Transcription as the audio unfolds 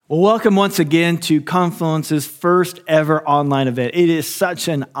Well, welcome once again to Confluence's first ever online event. It is such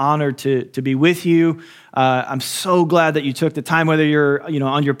an honor to be with you. I'm so glad that you took the time, whether you're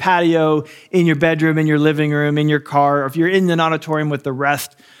on your patio, in your bedroom, in your living room, in your car, or if you're in an auditorium with the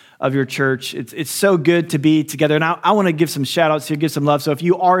rest of your church. It's so good to be together. And I want to give some shout outs here, give some love. So if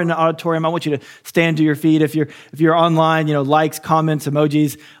you are in an auditorium, I want you to stand to your feet. If you're online, likes, comments,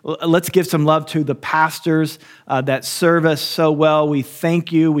 emojis, let's give some love to the pastors that serve us so well. We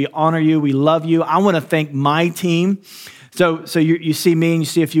thank you. We honor you. We love you. I want to thank my team. So you see me and you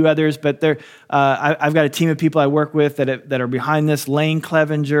see a few others, but I've got a team of people I work with that are behind this. Lane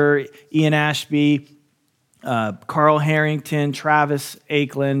Clevenger, Ian Ashby, Carl Harrington, Travis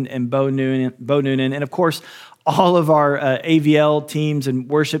Akeland, and Bo Noonan, and of course, all of our AVL teams and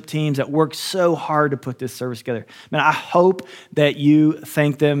worship teams that work so hard to put this service together. Man, I hope that you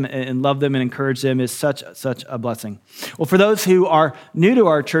thank them and love them and encourage them. Is such a blessing. Well, for those who are new to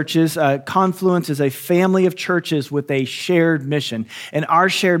our churches, Confluence is a family of churches with a shared mission. And our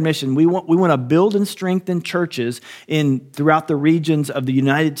shared mission, we want to build and strengthen churches throughout the regions of the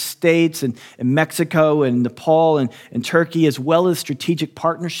United States and Mexico and Nepal and Turkey, as well as strategic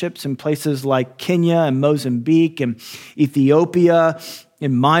partnerships in places like Kenya and Mozambique and Ethiopia,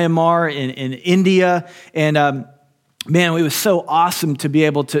 in Myanmar, in India. And man, it was so awesome to be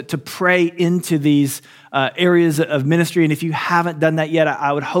able to pray into these areas of ministry. And if you haven't done that yet,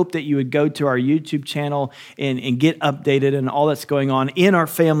 I would hope that you would go to our YouTube channel and get updated and all that's going on in our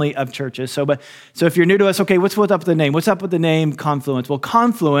family of churches. So if you're new to us, okay, what's up with the name? What's up with the name Confluence? Well,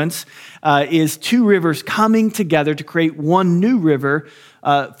 Confluence is two rivers coming together to create one new river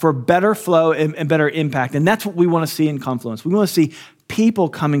for better flow and better impact. And that's what we want to see in Confluence. We want to see people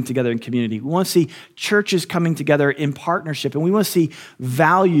coming together in community. We want to see churches coming together in partnership. And we want to see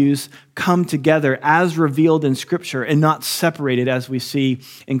values come together as revealed in Scripture and not separated as we see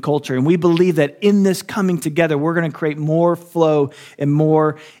in culture. And we believe that in this coming together, we're going to create more flow and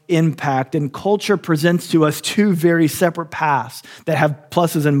more impact. And culture presents to us two very separate paths that have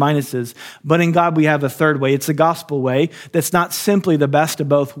pluses and minuses. But in God, we have a third way. It's the gospel way that's not simply the best of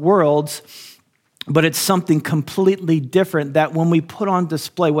both worlds, but it's something completely different that when we put on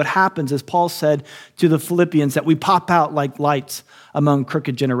display, what happens, as Paul said to the Philippians, that we pop out like lights among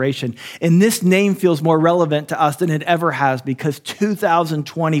crooked generation. And this name feels more relevant to us than it ever has because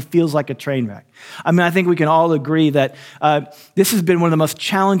 2020 feels like a train wreck. I mean, I think we can all agree that this has been one of the most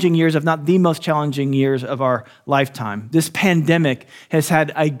challenging years, if not the most challenging years of our lifetime. This pandemic has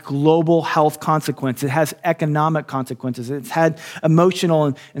had a global health consequence. It has economic consequences. It's had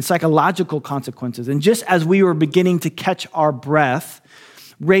emotional and psychological consequences. And just as we were beginning to catch our breath,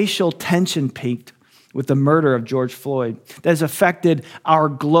 racial tension peaked with the murder of George Floyd that has affected our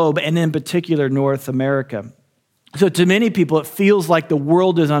globe and in particular North America. So to many people, it feels like the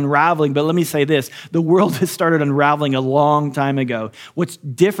world is unraveling, but let me say this, the world has started unraveling a long time ago. What's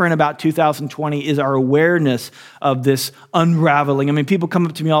different about 2020 is our awareness of this unraveling. I mean, people come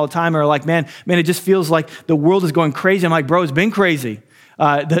up to me all the time and are like, man, it just feels like the world is going crazy. I'm like, bro, it's been crazy.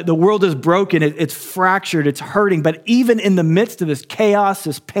 The world is broken, it's fractured, it's hurting. But even in the midst of this chaos,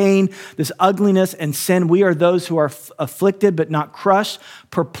 this pain, this ugliness and sin, we are those who are afflicted but not crushed,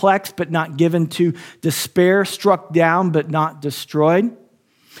 perplexed but not given to despair, struck down but not destroyed.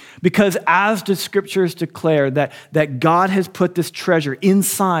 Because as the scriptures declare that God has put this treasure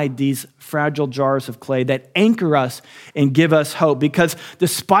inside these fragile jars of clay that anchor us and give us hope. Because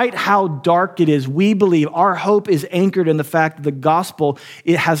despite how dark it is, we believe our hope is anchored in the fact that the gospel,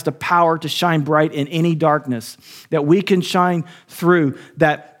 it has the power to shine bright in any darkness, that we can shine through,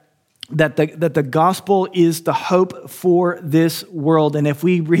 that the gospel is the hope for this world. And if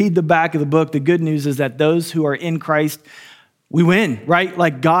we read the back of the book, the good news is that those who are in Christ, we win, right?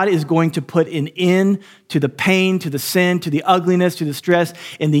 Like God is going to put an end to the pain, to the sin, to the ugliness, to the stress.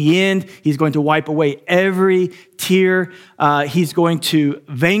 In the end, he's going to wipe away every tear. He's going to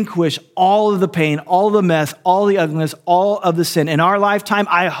vanquish all of the pain, all the mess, all the ugliness, all of the sin. In our lifetime,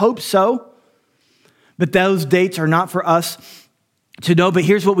 I hope so, but those dates are not for us to know. But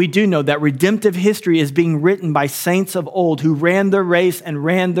here's what we do know, that redemptive history is being written by saints of old who ran their race and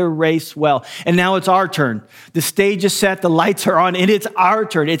ran their race well. And now it's our turn. The stage is set, the lights are on, and it's our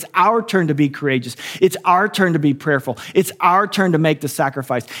turn. It's our turn to be courageous. It's our turn to be prayerful. It's our turn to make the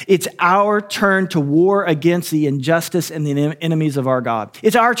sacrifice. It's our turn to war against the injustice and the enemies of our God.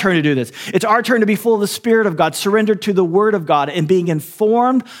 It's our turn to do this. It's our turn to be full of the Spirit of God, surrendered to the Word of God, and being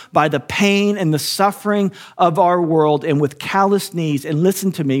informed by the pain and the suffering of our world, and with callous knees, and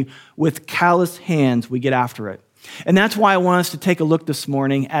listen to me, with callous hands, we get after it. And that's why I want us to take a look this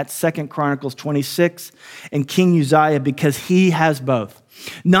morning at 2 Chronicles 26 and King Uzziah, because he has both.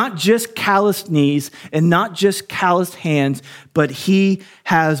 Not just calloused knees and not just calloused hands, but he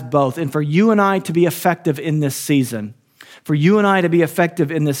has both. And for you and I to be effective in this season,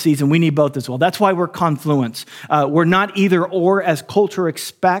 we need both as well. That's why we're confluence. We're not either or as culture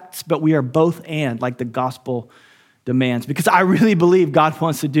expects, but we are both and, like the gospel demands, because I really believe God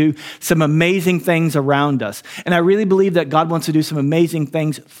wants to do some amazing things around us. And I really believe that God wants to do some amazing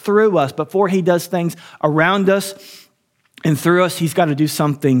things through us. Before he does things around us and through us, he's got to do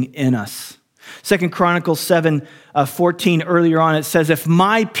something in us. 2 Chronicles 7:14, earlier on, it says, if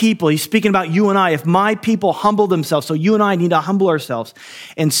my people, he's speaking about you and I, if my people humble themselves, so you and I need to humble ourselves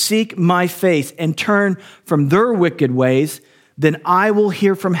and seek my face and turn from their wicked ways, then I will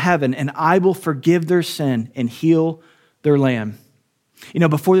hear from heaven and I will forgive their sin and heal their land. You know,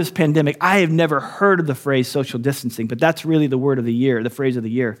 before this pandemic, I have never heard of the phrase social distancing, but that's really the word of the year, the phrase of the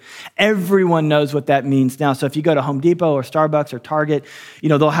year. Everyone knows what that means now. So if you go to Home Depot or Starbucks or Target, you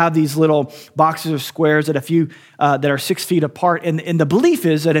know, they'll have these little boxes or squares that that are 6 feet apart. And the belief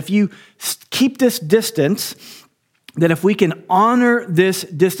is that if you keep this distance, that if we can honor this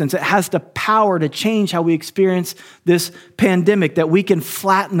distance, it has the power to change how we experience this pandemic, that we can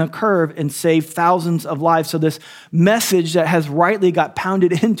flatten the curve and save thousands of lives. So this message that has rightly got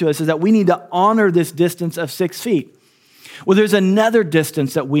pounded into us is that we need to honor this distance of 6 feet. Well, there's another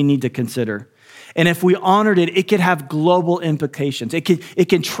distance that we need to consider. And if we honored it, it could have global implications. It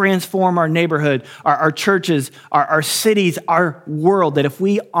can transform our neighborhood, our churches, our cities, our world, that if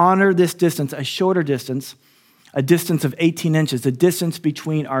we honor this distance, a shorter distance, a distance of 18 inches, the distance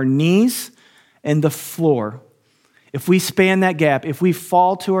between our knees and the floor. If we span that gap, if we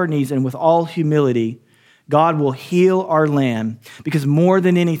fall to our knees and with all humility, God will heal our land, because more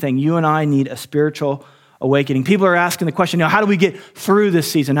than anything, you and I need a spiritual awakening. People are asking the question, how do we get through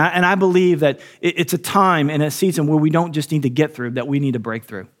this season? And I believe that it's a time and a season where we don't just need to get through, that we need to break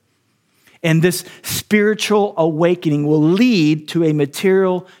through. And this spiritual awakening will lead to a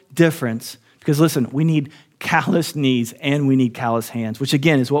material difference, because listen, we need callous knees and we need callous hands, which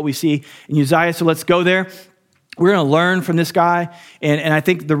again is what we see in Uzziah. So let's go there. We're going to learn from this guy. And I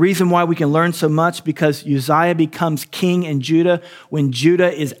think the reason why we can learn so much, because Uzziah becomes king in Judah when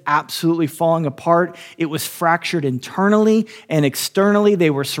Judah is absolutely falling apart. It was fractured internally and externally.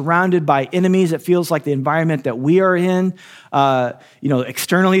 They were surrounded by enemies. It feels like the environment that we are in.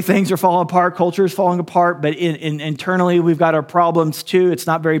 Externally things are falling apart. Culture is falling apart. But internally we've got our problems too. It's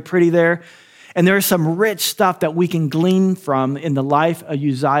not very pretty there. And there is some rich stuff that we can glean from in the life of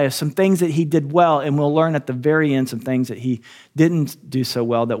Uzziah, some things that he did well, and we'll learn at the very end some things that he didn't do so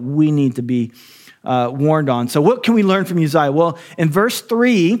well that we need to be warned on. So what can we learn from Uzziah? Well, in verse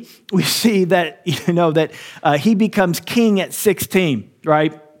 3, we see that, he becomes king at 16,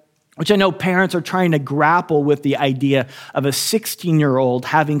 right? Which I know parents are trying to grapple with the idea of a 16-year-old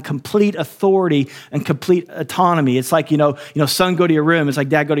having complete authority and complete autonomy. It's like, son, go to your room. It's like,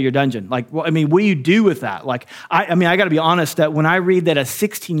 dad, go to your dungeon. Like, what do you do with that? Like, I got to be honest that when I read that a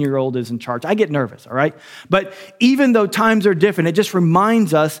 16-year-old is in charge, I get nervous, all right? But even though times are different, it just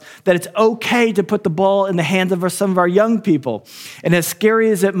reminds us that it's okay to put the ball in the hands of some of our young people. And as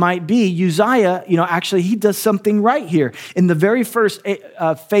scary as it might be, Uzziah, actually he does something right here. In the very first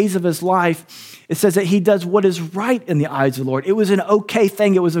phase of his life, it says that he does what is right in the eyes of the Lord. It was an okay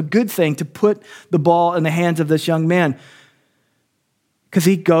thing. It was a good thing to put the ball in the hands of this young man, because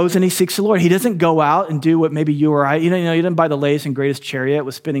he goes and he seeks the Lord. He doesn't go out and do what maybe you or I, he didn't buy the latest and greatest chariot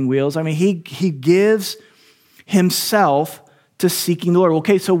with spinning wheels. He gives himself to seeking the Lord.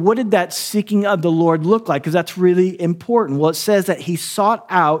 Okay, so what did that seeking of the Lord look like? Because that's really important. Well, it says that he sought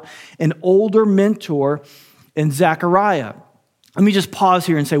out an older mentor in Zechariah. Let me just pause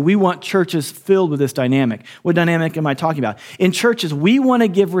here and say we want churches filled with this dynamic. What dynamic am I talking about? In churches, we want to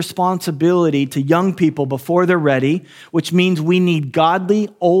give responsibility to young people before they're ready, which means we need godly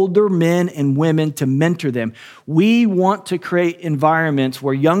older men and women to mentor them. We want to create environments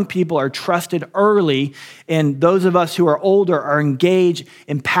where young people are trusted early, and those of us who are older are engaged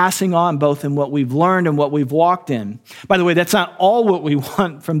in passing on both in what we've learned and what we've walked in. By the way, that's not all what we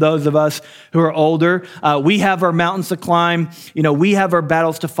want from those of us who are older. We have our mountains to climb. We have our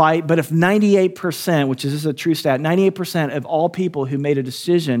battles to fight, but if 98%, which is a true stat, 98% of all people who made a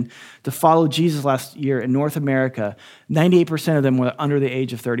decision to follow Jesus last year in North America, 98% of them were under the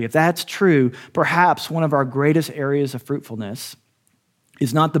age of 30. If that's true, perhaps one of our greatest areas of fruitfulness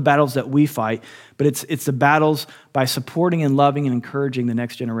is not the battles that we fight, but it's the battles by supporting and loving and encouraging the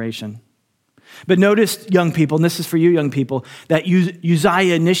next generation. But notice, young people, and this is for you young people, that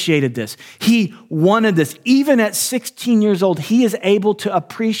Uzziah initiated this. He wanted this. Even at 16 years old, he is able to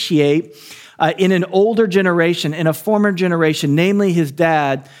appreciate in an older generation, in a former generation, namely his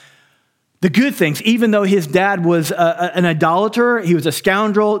dad, the good things, even though his dad was an idolater, he was a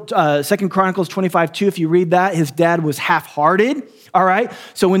scoundrel. 2 Chronicles 25:2, if you read that, his dad was half-hearted, all right?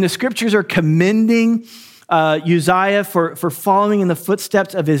 So when the scriptures are commending Uzziah for following in the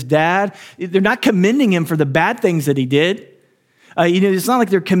footsteps of his dad, they're not commending him for the bad things that he did. It's not like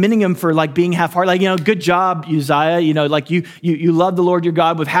they're commending him for like being half-hearted. Like, good job, Uzziah. Like you love the Lord your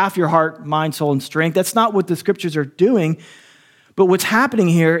God with half your heart, mind, soul, and strength. That's not what the scriptures are doing. But what's happening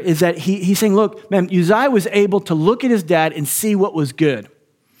here is that he's saying, look, man, Uzziah was able to look at his dad and see what was good.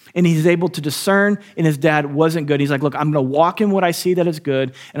 And he's able to discern in his dad wasn't good. He's like, look, I'm going to walk in what I see that is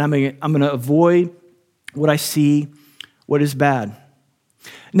good, and I'm going to avoid what I see what is bad.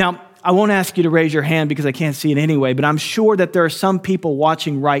 Now, I won't ask you to raise your hand because I can't see it anyway, but I'm sure that there are some people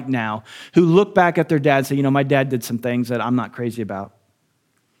watching right now who look back at their dad and say, my dad did some things that I'm not crazy about.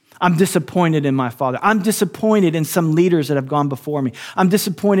 I'm disappointed in my father. I'm disappointed in some leaders that have gone before me. I'm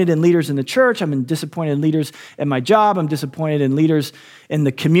disappointed in leaders in the church. I'm disappointed in leaders at my job. I'm disappointed in leaders in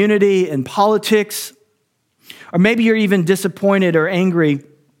the community, in politics. Or maybe you're even disappointed or angry.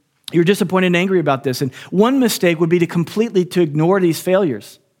 You're disappointed and angry about this. And one mistake would be to completely ignore these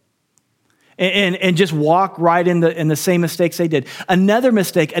failures and just walk right in the same mistakes they did. Another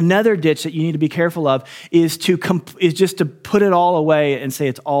mistake, another ditch that you need to be careful of is just to put it all away and say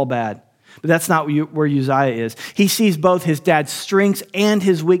it's all bad. But that's not where Uzziah is. He sees both his dad's strengths and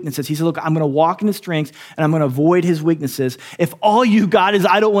his weaknesses. He said, look, I'm going to walk in his strengths and I'm going to avoid his weaknesses. If all you got is,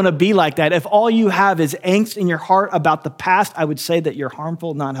 I don't want to be like that, if all you have is angst in your heart about the past, I would say that you're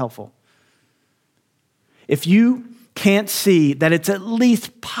harmful, not helpful. If you can't see that it's at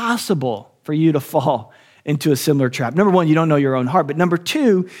least possible for you to fall into a similar trap. Number one, you don't know your own heart. But number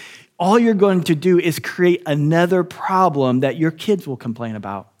two, all you're going to do is create another problem that your kids will complain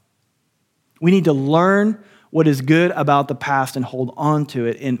about. We need to learn what is good about the past and hold on to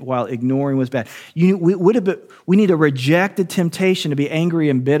it while ignoring what's bad. We need to reject the temptation to be angry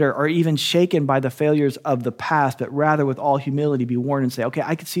and bitter or even shaken by the failures of the past, but rather with all humility be warned and say, okay,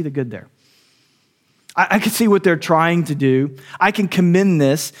 I can see the good there. I can see what they're trying to do. I can commend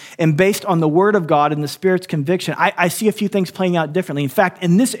this, and based on the word of God and the Spirit's conviction, I see a few things playing out differently. In fact,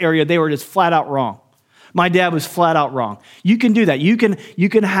 in this area, they were just flat out wrong. My dad was flat out wrong. You can do that. You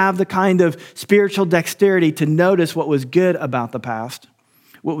can have the kind of spiritual dexterity to notice what was good about the past,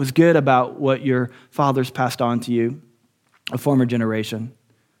 what was good about what your fathers passed on to you, a former generation,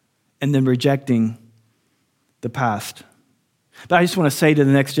 and then rejecting the past. But I just want to say to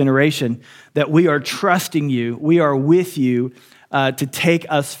the next generation that we are trusting you. We are with you to take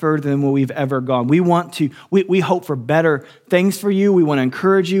us further than where we've ever gone. We hope for better things for you. We want to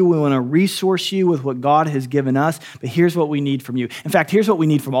encourage you. We want to resource you with what God has given us. But here's what we need from you. In fact, here's what we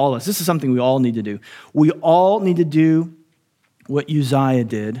need from all of us. This is something we all need to do. We all need to do what Uzziah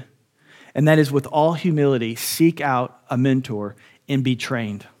did, and that is with all humility, seek out a mentor and be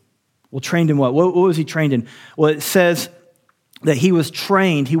trained. Well, trained in what? What was he trained in? Well, it says that he was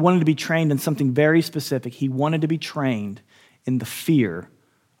trained. He wanted to be trained in something very specific. He wanted to be trained in the fear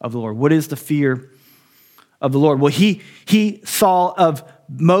of the Lord. What is the fear of the Lord? Well, he saw of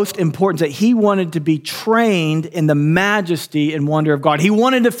most importance that he wanted to be trained in the majesty and wonder of God. He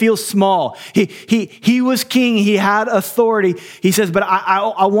wanted to feel small. He was king. He had authority. He says, but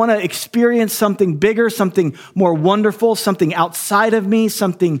I want to experience something bigger, something more wonderful, something outside of me,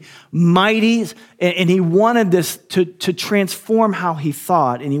 something mighty. And he wanted this to transform how he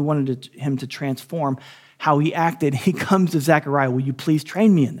thought, and he wanted him to transform how he acted. He comes to Zechariah, will you please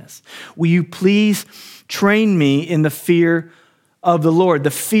train me in this? Will you please train me in the fear of the Lord? The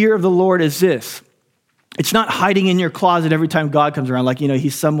fear of the Lord is this. It's not hiding in your closet every time God comes around.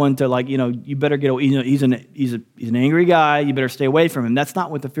 He's someone to you better get away. He's an angry guy. You better stay away from him. That's not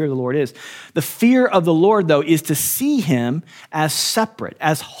what the fear of the Lord is. The fear of the Lord, though, is to see him as separate,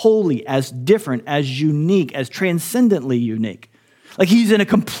 as holy, as different, as unique, as transcendently unique. Like he's in a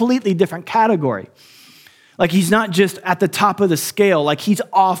completely different category. Like he's not just at the top of the scale. Like he's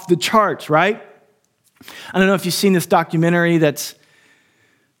off the charts, right? I don't know if you've seen this documentary that's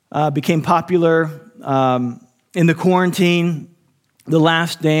became popular in the quarantine, The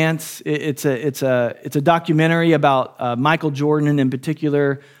Last Dance. It's a documentary about Michael Jordan, and in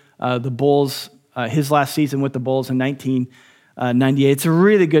particular, the Bulls, his last season with the Bulls in 1998. It's a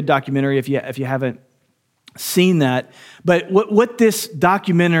really good documentary if you haven't seen that. But what this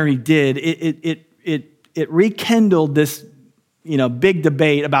documentary did, it rekindled this big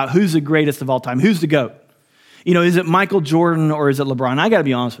debate about who's the greatest of all time, who's the GOAT. Is it Michael Jordan or is it LeBron? I got to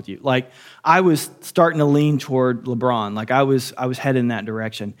be honest with you. Like, I was starting to lean toward LeBron. Like, I was headed in that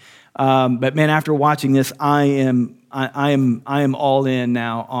direction. But man, after watching this, I am all in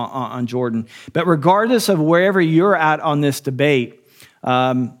now on Jordan. But regardless of wherever you're at on this debate,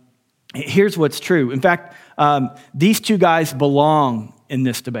 here's what's true. In fact, these two guys belong in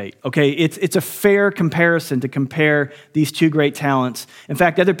this debate, okay? It's a fair comparison to compare these two great talents. In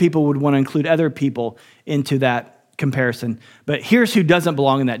fact, other people would want to include other people into that comparison. But here's who doesn't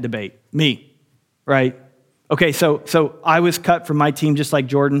belong in that debate: me, right? Okay, so I was cut from my team just like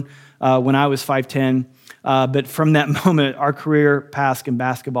Jordan when I was 5'10". But from that moment, our career path in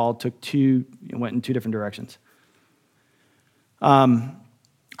basketball went in two different directions.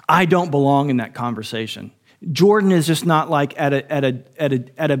 I don't belong in that conversation. Jordan is just not like at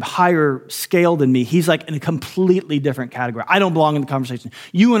a higher scale than me. He's like in a completely different category. I don't belong in the conversation.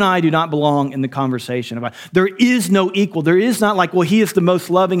 You and I do not belong in the conversation. There is no equal. There is not like, well, he is the most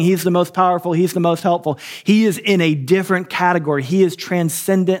loving, he's the most powerful, he's the most helpful. He is in a different category. He is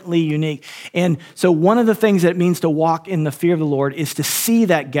transcendently unique. And so one of the things that it means to walk in the fear of the Lord is to see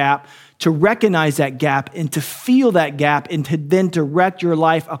that gap, to recognize that gap, and to feel that gap, and to then direct your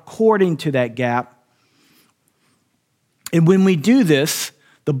life according to that gap. And when we do this,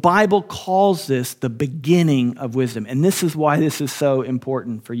 the Bible calls this the beginning of wisdom. And this is why this is so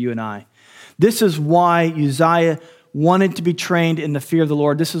important for you and I. This is why Uzziah wanted to be trained in the fear of the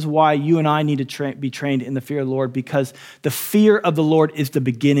Lord. This is why you and I need to be trained in the fear of the Lord, because the fear of the Lord is the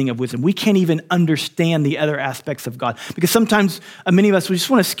beginning of wisdom. We can't even understand the other aspects of God, because sometimes many of us, we just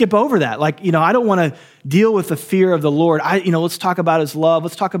want to skip over that. Like, I don't want to deal with the fear of the Lord. Let's talk about his love.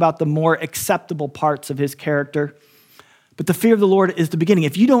 Let's talk about the more acceptable parts of his character. But the fear of the Lord is the beginning.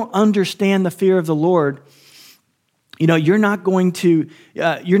 If you don't understand the fear of the Lord, you're not going to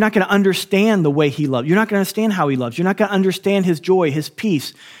understand the way he loves. You're not going to understand how he loves. You're not going to understand his joy, his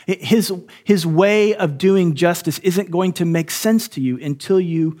peace. His way of doing justice isn't going to make sense to you until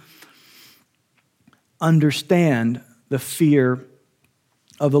you understand the fear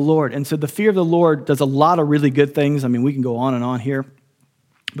of the Lord. And so the fear of the Lord does a lot of really good things. I mean, we can go on and on here.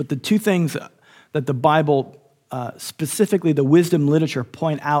 But the two things that the Bible, specifically the wisdom literature,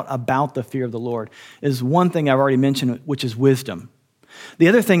 point out about the fear of the Lord is one thing I've already mentioned, which is wisdom. The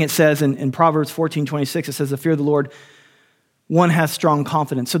other thing it says in Proverbs 14:26, it says the fear of the Lord, one has strong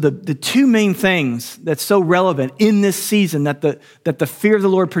confidence. So the two main things that's so relevant in this season that the fear of the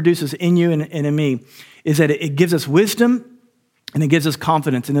Lord produces in you and in me is that it gives us wisdom and it gives us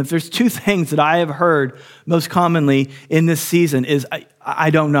confidence. And if there's two things that I have heard most commonly in this season is I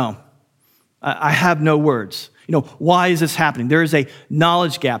don't know. I have no words. Why is this happening? There is a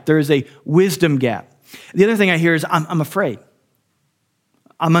knowledge gap. There is a wisdom gap. The other thing I hear is I'm afraid.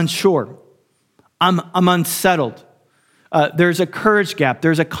 I'm unsure. I'm unsettled. There's a courage gap.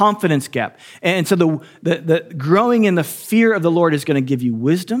 There's a confidence gap. And so the growing in the fear of the Lord is going to give you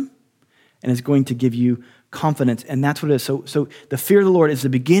wisdom and is going to give you confidence. And that's what it is. So the fear of the Lord is the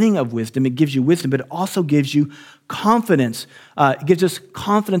beginning of wisdom. It gives you wisdom, but it also gives you confidence. It gives us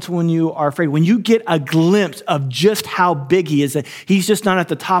confidence when you are afraid. When you get a glimpse of just how big he is, that he's just not at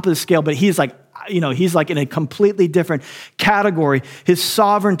the top of the scale, but he's like, he's like in a completely different category. His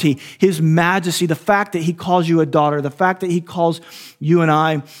sovereignty, his majesty, the fact that he calls you a daughter, the fact that he calls you and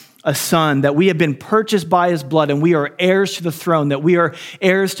I a son, that we have been purchased by his blood and we are heirs to the throne, that we are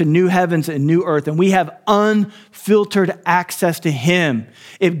heirs to new heavens and new earth, and we have unfiltered access to him.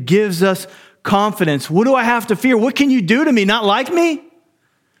 It gives us confidence. What do I have to fear? What can you do to me? Not like me?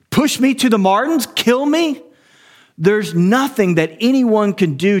 Push me to the margins? Kill me? There's nothing that anyone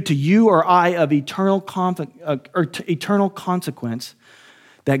can do to you or I of eternal consequence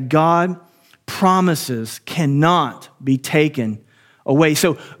that God promises cannot be taken away.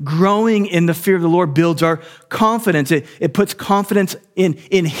 So growing in the fear of the Lord builds our confidence. It puts confidence in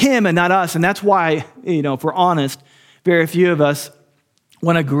him and not us. And that's why, if we're honest, very few of us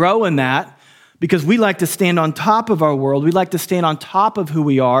want to grow in that, because we like to stand on top of our world. We like to stand on top of who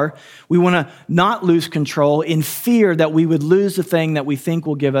we are. We want to not lose control in fear that we would lose the thing that we think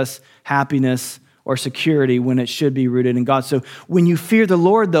will give us happiness or security when it should be rooted in God. So when you fear the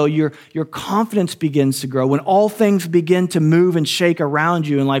Lord, though, your confidence begins to grow. When all things begin to move and shake around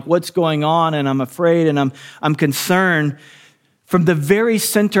you and like, what's going on? And I'm afraid and I'm concerned. From the very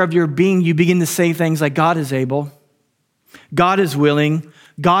center of your being, you begin to say things like, God is able. God is willing.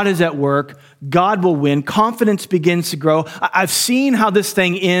 God is at work. God will win. Confidence begins to grow. I've seen how this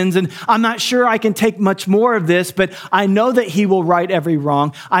thing ends, and I'm not sure I can take much more of this, but I know that he will right every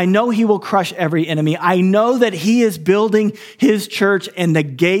wrong. I know he will crush every enemy. I know that he is building his church, and the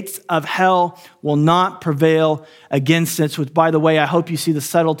gates of hell will not prevail against it. Which, by the way, I hope you see the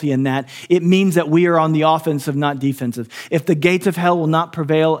subtlety in that. It means that we are on the offensive, not defensive. If the gates of hell will not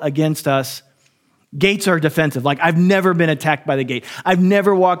prevail against us, gates are defensive. Like, I've never been attacked by the gate. I've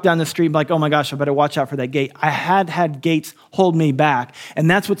never walked down the street like, oh my gosh, I better watch out for that gate. I had gates hold me back. And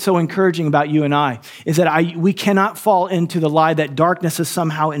that's what's so encouraging about you and I, is that we cannot fall into the lie that darkness is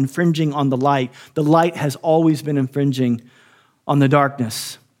somehow infringing on the light. The light has always been infringing on the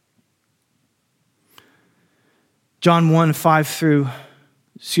darkness. John 1, 4 through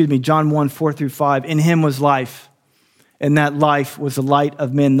 5. In him was life, and that life was the light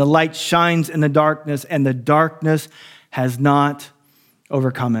of men. The light shines in the darkness, and the darkness has not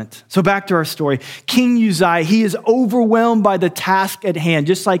overcome it. So back to our story. King Uzziah, he is overwhelmed by the task at hand,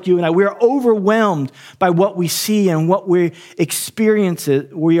 just like you and I. We are overwhelmed by what we see and what we are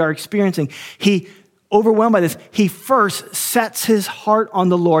experiencing. He overwhelmed by this, he first sets his heart on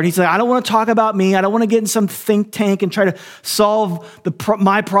the Lord. He's like, I don't want to talk about me. I don't want to get in some think tank and try to solve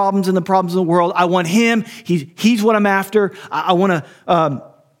my problems and the problems of the world. I want him. He's what I'm after. I want to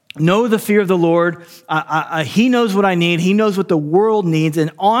know the fear of the Lord. He knows what I need. He knows what the world needs.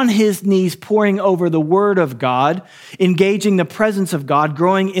 And on his knees, pouring over the word of God, engaging the presence of God,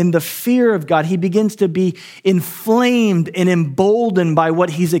 growing in the fear of God, he begins to be inflamed and emboldened by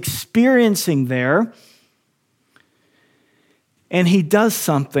what he's experiencing there. And he does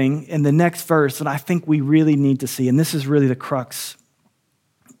something in the next verse that I think we really need to see. And this is really the crux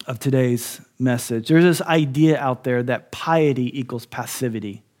of today's message. There's this idea out there that piety equals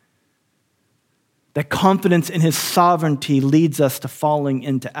passivity. That confidence in his sovereignty leads us to falling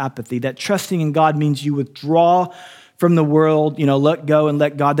into apathy. That trusting in God means you withdraw from the world, let go and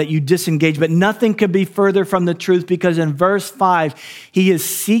let God, that you disengage. But nothing could be further from the truth, because in verse 5, he is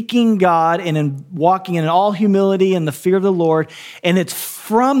seeking God and walking in all humility and the fear of the Lord. And it's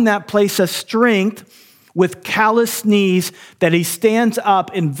from that place of strength with calloused knees that he stands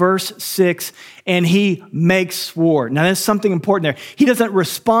up in verse 6 and he makes war. Now, there's something important there. He doesn't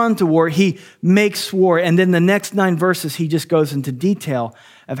respond to war, he makes war. And then the next 9 verses, he just goes into detail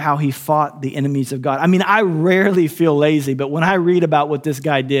of how he fought the enemies of God. I mean, I rarely feel lazy, but when I read about what this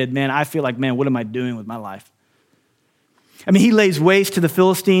guy did, man, I feel like, man, what am I doing with my life? I mean, he lays waste to the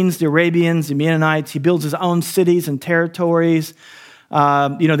Philistines, the Arabians, the Mennonites. He builds his own cities and territories.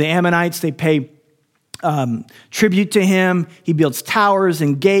 The Ammonites, they pay tribute to him. He builds towers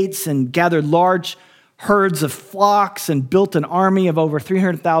and gates and gathered large herds of flocks and built an army of over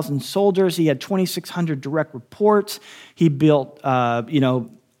 300,000 soldiers. He had 2,600 direct reports. He built, ammunition,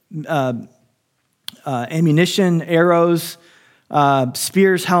 arrows,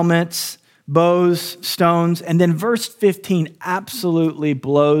 spears, helmets, bows, stones. And then verse 15 absolutely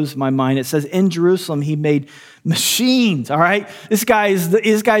blows my mind. It says, in Jerusalem, he made machines, all right? This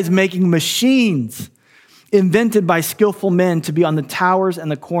guy's making machines invented by skillful men to be on the towers and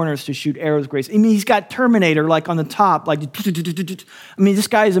the corners to shoot arrows grace. I mean, he's got Terminator like on the top, like, I mean, this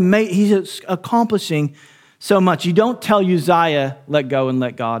guy is amazing. He's accomplishing so much. You don't tell Uzziah, let go and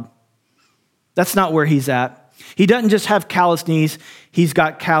let God. That's not where he's at. He doesn't just have calloused knees, he's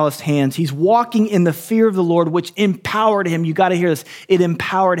got calloused hands. He's walking in the fear of the Lord, which empowered him. You got to hear this. It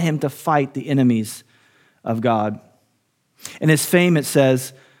empowered him to fight the enemies of God. And his fame, it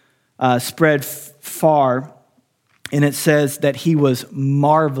says, spread far, and it says that he was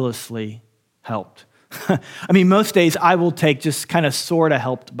marvelously helped. I mean, most days I will take just kind of sort of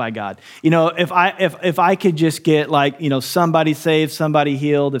helped by God. If I could just get somebody saved, somebody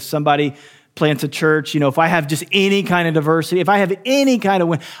healed, if somebody plants a church, if I have just any kind of diversity, if I have any kind of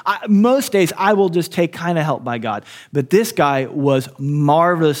win, most days I will just take kind of help by God. But this guy was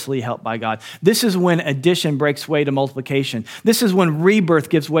marvelously helped by God. This is when addition breaks way to multiplication. This is when rebirth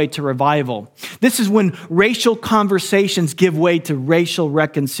gives way to revival. This is when racial conversations give way to racial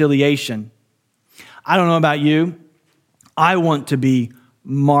reconciliation. I don't know about you. I want to be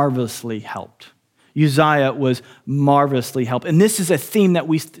marvelously helped. Uzziah was marvelously helped. And this is a theme that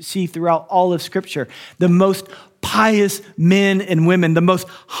we see throughout all of Scripture. The most pious men and women, the most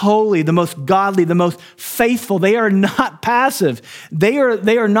holy, the most godly, the most faithful, they are not passive. They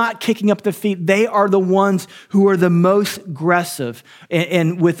are not kicking up the feet. They are the ones who are the most aggressive.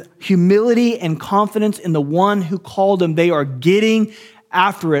 And with humility and confidence in the one who called them, they are getting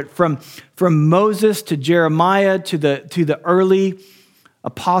after it. From Moses to Jeremiah to the early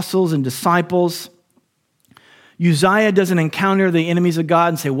apostles and disciples, Uzziah doesn't encounter the enemies of God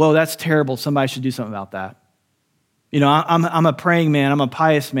and say, whoa, that's terrible. Somebody should do something about that. I'm a praying man. I'm a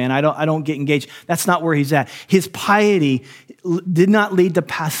pious man. I don't get engaged. That's not where he's at. His piety did not lead to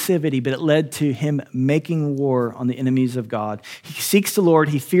passivity, but it led to him making war on the enemies of God. He seeks the Lord.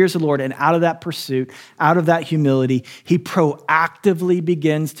 He fears the Lord. And out of that pursuit, out of that humility, he proactively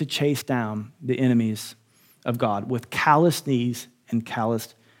begins to chase down the enemies of God with calloused knees and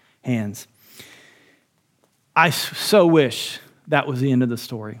calloused hands. I so wish that was the end of the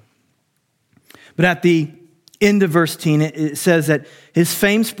story. But at the end of verse 10, it says that his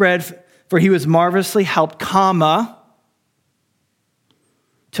fame spread, for he was marvelously helped,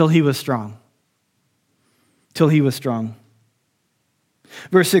 till he was strong. Till he was strong.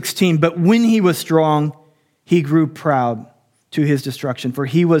 Verse 16, but when he was strong, he grew proud to his destruction, for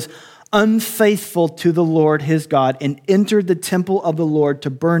he was unfaithful to the Lord his God and entered the temple of the Lord to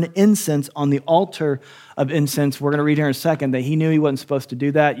burn incense on the altar of incense. We're going to read here in a second that he knew he wasn't supposed to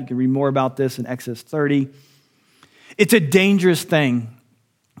do that. You can read more about this in Exodus 30. It's a dangerous thing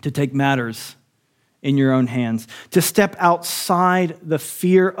to take matters in your own hands, to step outside the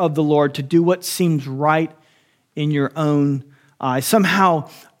fear of the Lord, to do what seems right in your own eyes. Somehow,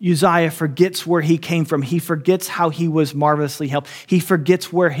 Uzziah forgets where he came from. He forgets how he was marvelously helped. He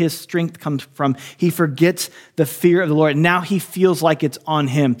forgets where his strength comes from. He forgets the fear of the Lord. Now he feels like it's on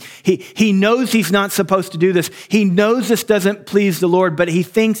him. He knows he's not supposed to do this. He knows this doesn't please the Lord, but he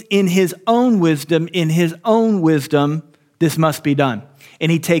thinks in his own wisdom, this must be done.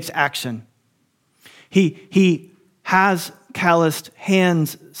 And he takes action. He has calloused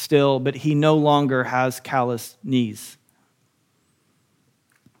hands still, but he no longer has calloused knees.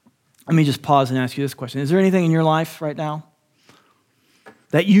 Let me just pause and ask you this question. Is there anything in your life right now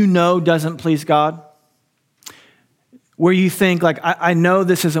that you know doesn't please God? Where you think, like, I know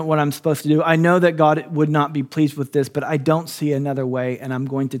this isn't what I'm supposed to do. I know that God would not be pleased with this, but I don't see another way, and I'm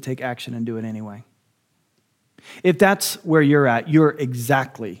going to take action and do it anyway. If that's where you're at, you're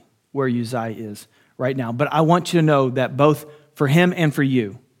exactly where Uzziah is right now. But I want you to know that both for him and for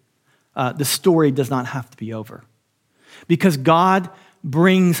you, the story does not have to be over. Because God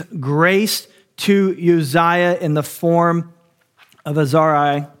brings grace to Uzziah in the form of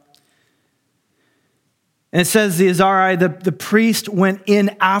Azariah. And it says the Azariah, the priest, went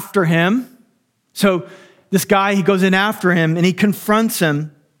in after him. So this guy, he goes in after him and he confronts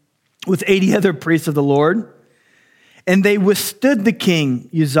him with 80 other priests of the Lord. And they withstood the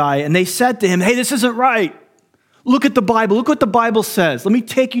king, Uzziah, and they said to him, hey, this isn't right. Look at the Bible. Look what the Bible says. Let me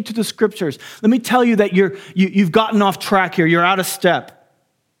take you to the scriptures. Let me tell you that you've gotten off track here. You're out of step.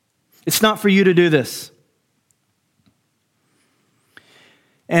 It's not for you to do this.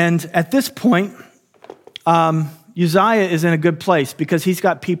 And at this point, Uzziah is in a good place because he's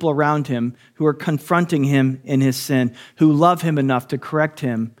got people around him who are confronting him in his sin, who love him enough to correct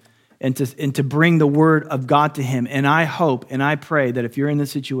him and to bring the word of God to him. And I hope and I pray that if you're in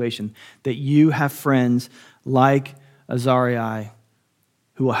this situation, that you have friends like Azariah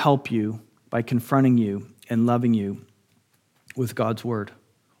who will help you by confronting you and loving you with God's word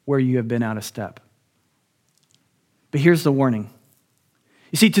where you have been out of step. But here's the warning.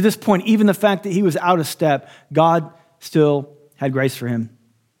 You see, to this point, even the fact that he was out of step, God still had grace for him.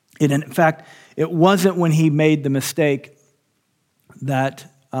 And in fact, it wasn't when he made the mistake that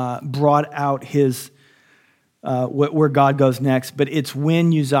brought out his where God goes next, but it's when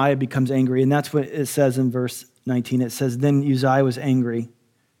Uzziah becomes angry, and that's what it says in verse 19. It says, then Uzziah was angry.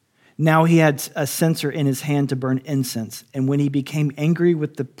 Now he had a censer in his hand to burn incense, and when he became angry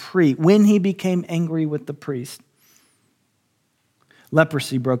with the priest,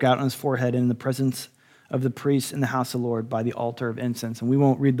 leprosy broke out on his forehead in the presence of the priests in the house of the Lord by the altar of incense. And we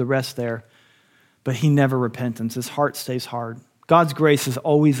won't read the rest there, but he never repents. His heart stays hard. God's grace is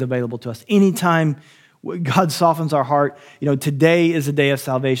always available to us. Anytime God softens our heart, today is a day of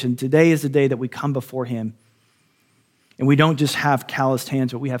salvation. Today is the day that we come before him. And we don't just have calloused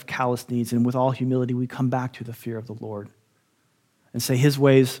hands, but we have calloused knees. And with all humility, we come back to the fear of the Lord and say, his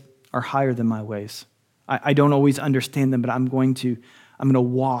ways are higher than my ways. I don't always understand them, but I'm going to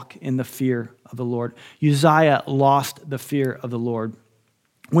walk in the fear of the Lord. Uzziah lost the fear of the Lord.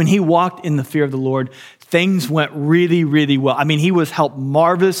 When he walked in the fear of the Lord, things went really, really well. I mean, he was helped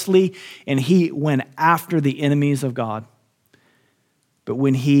marvelously, and he went after the enemies of God. But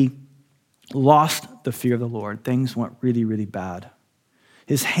when he lost the fear of the Lord, things went really, really bad.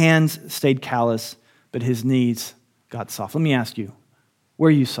 His hands stayed callous, but his knees got soft. Let me ask you, where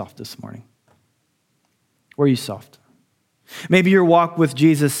are you soft this morning? Where are you soft? Maybe your walk with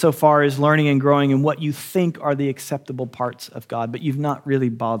Jesus so far is learning and growing in what you think are the acceptable parts of God, but you've not really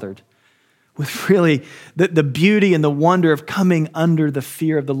bothered with really the beauty and the wonder of coming under the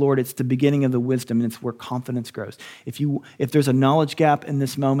fear of the Lord. It's the beginning of the wisdom, and it's where confidence grows. If there's a knowledge gap in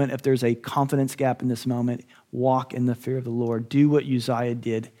this moment, if there's a confidence gap in this moment, walk in the fear of the Lord. Do what Uzziah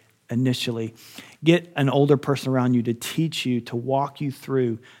did initially. Get an older person around you to teach you, to walk you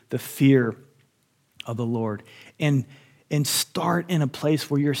through the fear of the Lord. And start in a place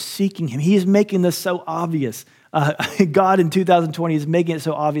where you're seeking him. He is making this so obvious. God in 2020 is making it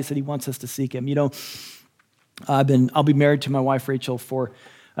so obvious that he wants us to seek him. You know, I'll be married to my wife, Rachel, for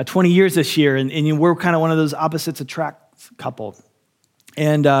 20 years this year, and we're kind of one of those opposites attract couple.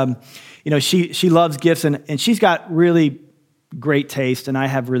 And, she loves gifts, and she's got really great taste, and I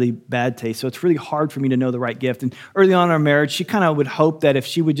have really bad taste. So it's really hard for me to know the right gift. And early on in our marriage, she kind of would hope that if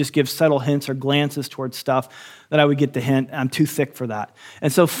she would just give subtle hints or glances towards stuff, that I would get the hint. I'm too thick for that.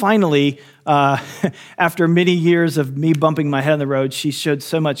 And so finally, after many years of me bumping my head on the road, she showed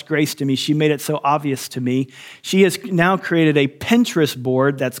so much grace to me. She made it so obvious to me. She has now created a Pinterest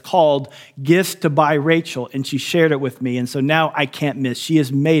board that's called Gifts to Buy Rachel, and she shared it with me. And so now I can't miss. She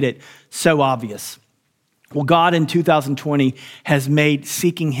has made it so obvious. Well, God in 2020 has made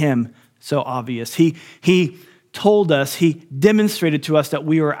seeking him so obvious. He told us, he demonstrated to us that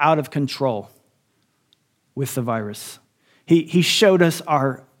we were out of control with the virus. He showed us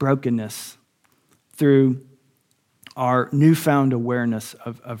our brokenness through our newfound awareness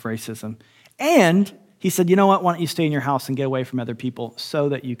of racism. And he said, you know what, why don't you stay in your house and get away from other people so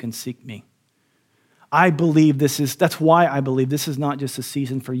that you can seek me? That's why I believe this is not just a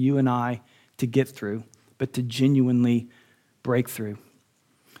season for you and I to get through, but to genuinely break through.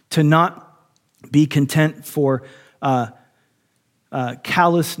 To not be content for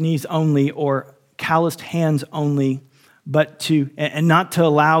calloused knees only or calloused hands only, and not to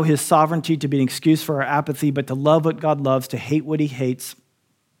allow his sovereignty to be an excuse for our apathy, but to love what God loves, to hate what he hates.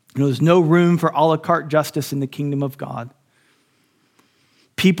 There's no room for a la carte justice in the kingdom of God.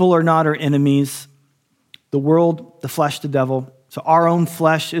 People are not our enemies. The world, the flesh, the devil. So our own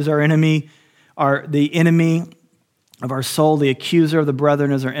flesh is our enemy. The enemy of our soul, the accuser of the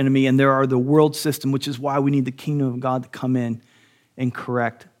brethren is our enemy, and there are the world system, which is why we need the kingdom of God to come in and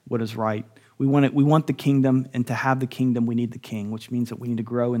correct what is right. We want the kingdom, and to have the kingdom, we need the king, which means that we need to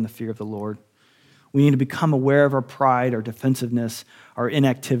grow in the fear of the Lord. We need to become aware of our pride, our defensiveness, our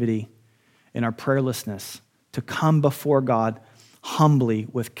inactivity, and our prayerlessness, to come before God humbly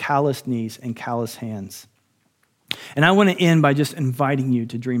with calloused knees and calloused hands. And I want to end by just inviting you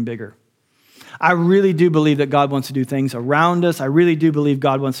to dream bigger. I really do believe that God wants to do things around us. I really do believe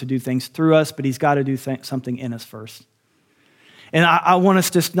God wants to do things through us, but he's got to do something in us first. And I want us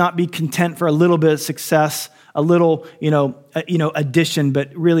to not be content for a little bit of success, a little, addition,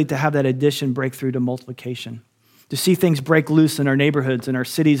 but really to have that addition break through to multiplication, to see things break loose in our neighborhoods, in our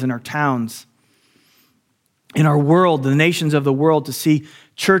cities, in our towns, in our world, the nations of the world, to see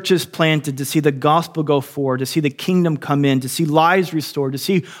churches planted, to see the gospel go forward, to see the kingdom come in, to see lives restored, to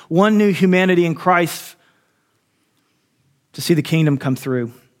see one new humanity in Christ, to see the kingdom come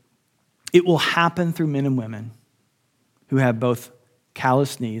through. It will happen through men and women who have both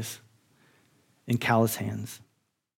calloused knees and calloused hands.